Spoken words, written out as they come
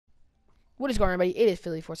What is going on, everybody? It is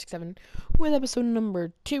Philly467 with episode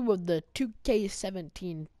number 2 of the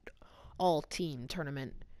 2K17 All-Team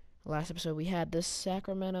Tournament. Last episode we had the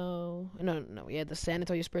we had the San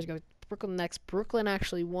Antonio Spurs go Brooklyn next. Brooklyn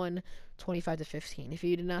actually won 25-15. If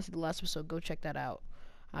you did not see the last episode, go check that out.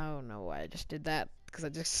 I don't know why I just did that, because I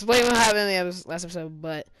just explained what happened in the last episode,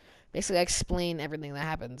 but basically I explain everything that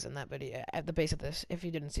happens in that video at the base of this, if you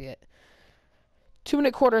didn't see it.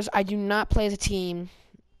 2-minute quarters, I do not play as a team.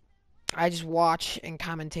 I just watch and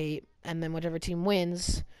commentate, and then whichever team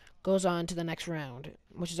wins goes on to the next round,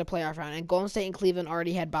 which is a playoff round. And Golden State and Cleveland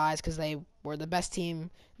already had byes because they were the best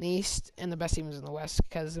team in the East and the best teams in the West,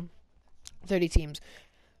 because 30 teams.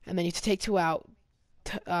 And then you have to take 2 out.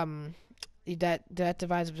 That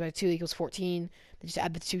divides by 2 equals 14. Then just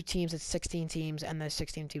add the 2 teams, it's 16 teams, and there's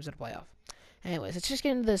 16 teams in the playoff. Anyways, let's just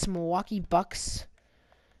get into this Milwaukee Bucks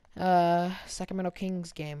Sacramento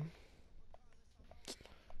Kings game.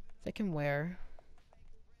 They can wear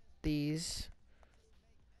these.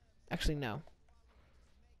 Actually, no.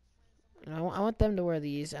 I want them to wear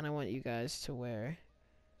these, and I want you guys to wear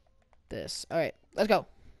this. Alright, let's go.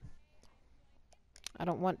 I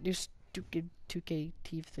don't want this stupid 2K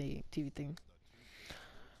TV thing.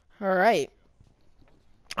 Alright.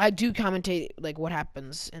 I do commentate like what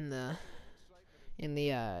happens in the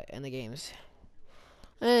games.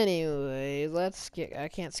 Anyway, let's get. I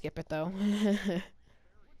can't skip it though.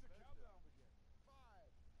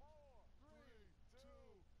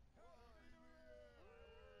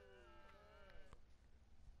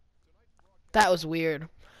 That was weird.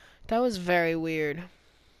 That was very weird.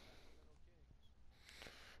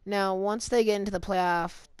 Now, once they get into the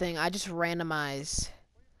playoff thing, I just randomize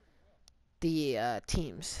the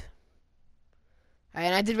teams.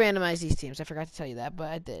 And I did randomize these teams. I forgot to tell you that,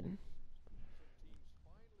 but I did.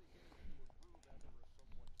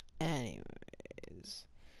 Anyways.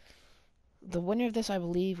 The winner of this, I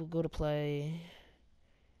believe, will go to play...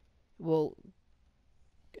 will...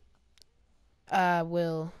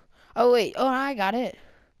 Oh, wait. Oh, I got it.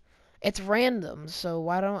 It's random, so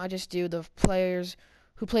why don't I just do the players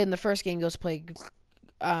who played in the first game goes to play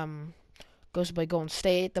Golden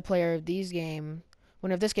State. The player of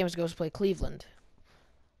winner of this game goes to play Cleveland.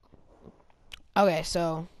 Okay,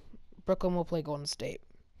 so Brooklyn will play Golden State.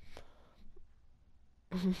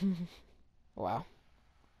 Wow.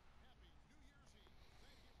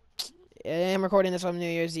 I'm recording this on New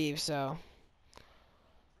Year's Eve, so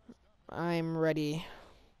I'm ready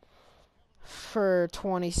for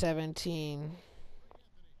 2017.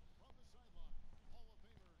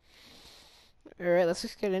 Alright, let's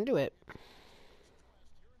just get into it.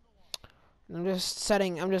 I'm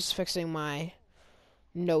just fixing my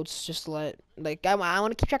notes just to I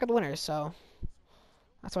want to keep track of the winners, so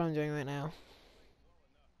that's what I'm doing right now.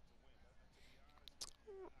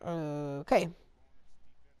 Okay.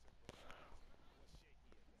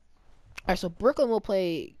 Alright, so Brooklyn will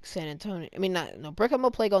play San Antonio. Brooklyn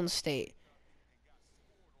will play Golden State.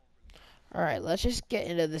 Alright, let's just get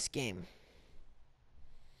into this game.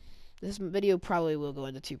 This video probably will go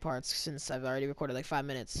into 2 parts since I've already recorded like 5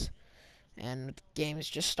 minutes. And the game is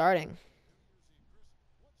just starting.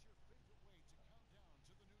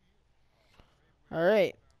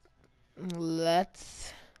 Alright.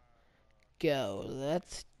 Let's go.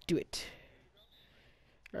 Let's do it.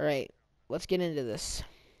 Alright. Let's get into this.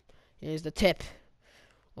 Here's the tip.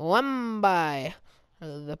 Won by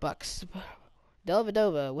the Bucks.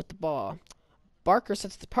 Dellavedova with the ball. Parker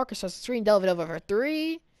sets the screen. Dellavedova for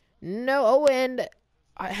 3. No. Oh, and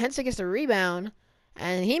Henson gets the rebound.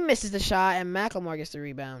 And he misses the shot, and McLemore gets the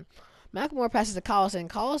rebound. McLemore passes to Collison.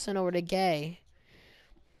 Collison over to Gay.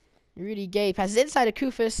 Rudy Gay passes inside to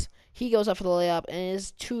Koufos. He goes up for the layup, and it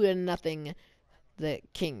is 2-0 the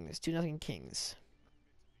Kings. 2-0 Kings.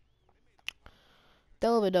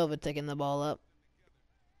 Dellavedova taking the ball up.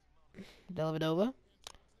 Dellavedova.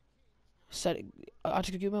 Setting a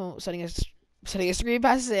screen,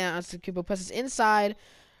 passes in. Antetokounmpo passes inside.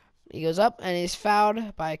 He goes up, and he's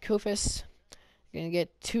fouled by Koufos. Gonna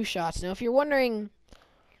get 2 shots. Now, if you're wondering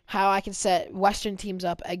how I can set Western teams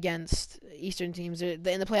up against Eastern teams, in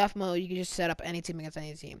the playoff mode, you can just set up any team against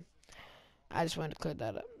any team. I just wanted to clear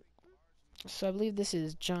that up. So I believe this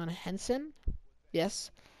is John Henson.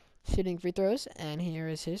 Yes. Shooting free throws. And here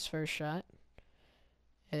is his first shot.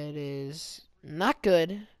 It is not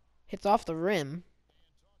good. Hits off the rim.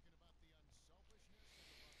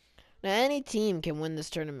 Now, any team can win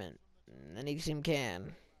this tournament. Any team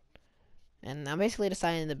can. And I'm basically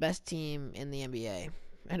deciding the best team in the NBA.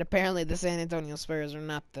 And apparently the San Antonio Spurs are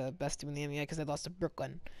not the best team in the NBA because they lost to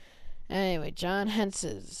Brooklyn. Anyway, John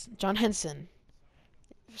Henson.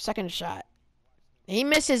 Second shot. He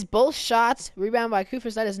misses both shots. Rebound by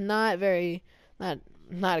Kufis. That is not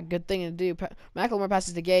a good thing to do. McLemore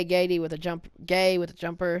passes to Gay. Gay with a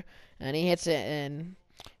jumper, and he hits it. And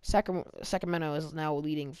Sacramento is now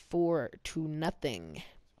leading 4-0.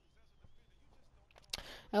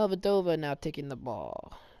 Elvadova now taking the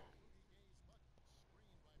ball.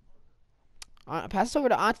 Passes over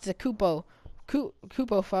to Antetokounmpo.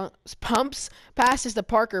 Kupo pumps, passes to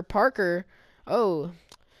Parker. Parker, oh,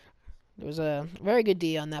 there was a very good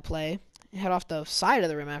D on that play. Head off the side of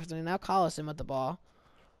the rim after. Now Collison with the ball.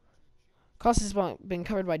 Collison's been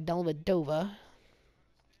covered by Dellavedova.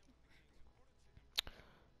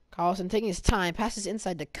 Collison taking his time, passes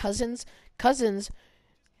inside to Cousins. Cousins,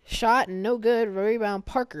 shot, no good. Rebound,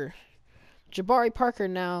 Parker. Jabari Parker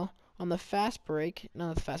now on the fast break.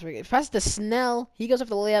 Not the fast break. Passes to Snell. He goes up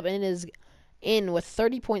the layup, and it is in with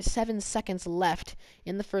 30.7 seconds left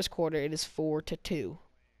in the first quarter. It is 4-2.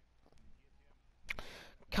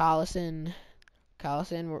 Collison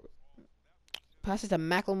passes to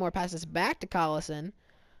McLemore. Passes back to Collison.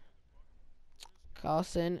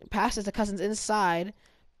 Collison passes to Cousins inside.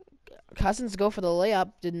 Cousins go for the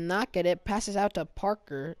layup. Did not get it. Passes out to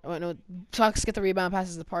Parker. Oh, no. Tucks get the rebound.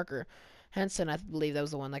 Passes to Parker. Henson, I believe that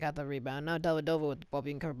was the one that got the rebound. Now Dellavedova with the ball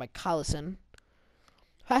being covered by Collison.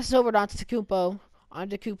 Passes over to Antetokounmpo.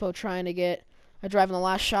 Antetokounmpo trying to get a drive on the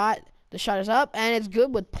last shot. The shot is up, and it's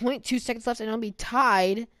good with 0.2 seconds left, and it'll be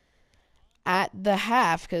tied at the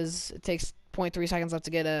half because it takes 0.3 seconds left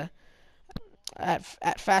to get a...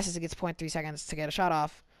 At fastest, it gets 0.3 seconds to get a shot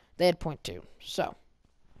off. They had 0.2. So,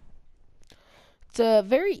 it's a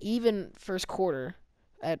very even first quarter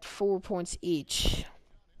at 4 points each.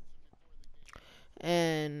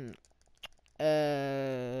 And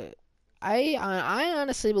I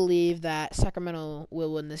honestly believe that Sacramento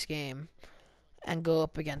will win this game and go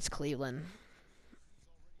up against Cleveland.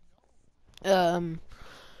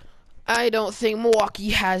 I don't think Milwaukee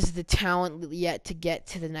has the talent yet to get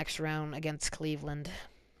to the next round against Cleveland.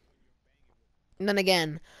 And then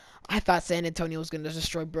again, I thought San Antonio was going to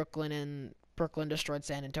destroy Brooklyn, and Brooklyn destroyed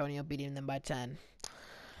San Antonio, beating them by 10.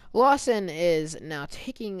 Lawson is now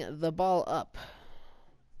taking the ball up.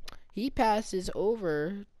 He passes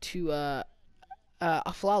over to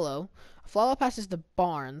Aflalo. Aflalo passes to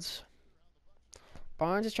Barnes.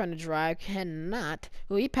 Barnes is trying to drive, cannot.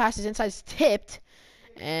 Well, he passes inside, is tipped,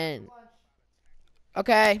 and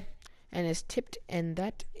okay, and is tipped, and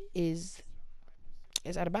that is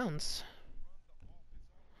out of bounds.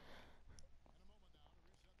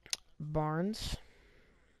 Barnes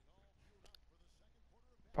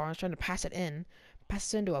trying to pass it in.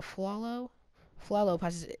 Passes into Aflalo. Aflalo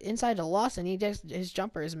passes inside to Lawson. His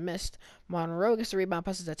jumper is missed. Monroe gets the rebound,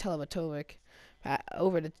 passes to Televatovic.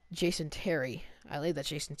 Over to Jason Terry. I believe that's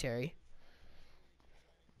Jason Terry.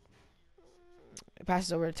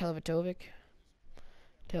 Passes over to Televatovic.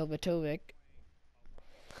 Televatovic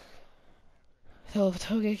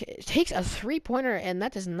takes a three-pointer, and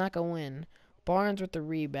that does not go in. Barnes with the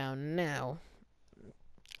rebound. Now,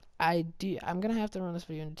 I'm going to have to run this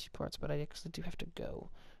video into 2 parts, but I actually do have to go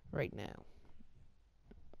right now.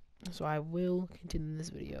 So I will continue this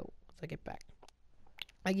video once I get back.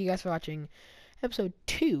 Thank you guys for watching episode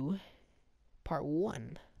 2, part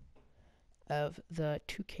 1 of the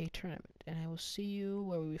 2K tournament. And I will see you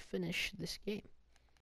where we finish this game.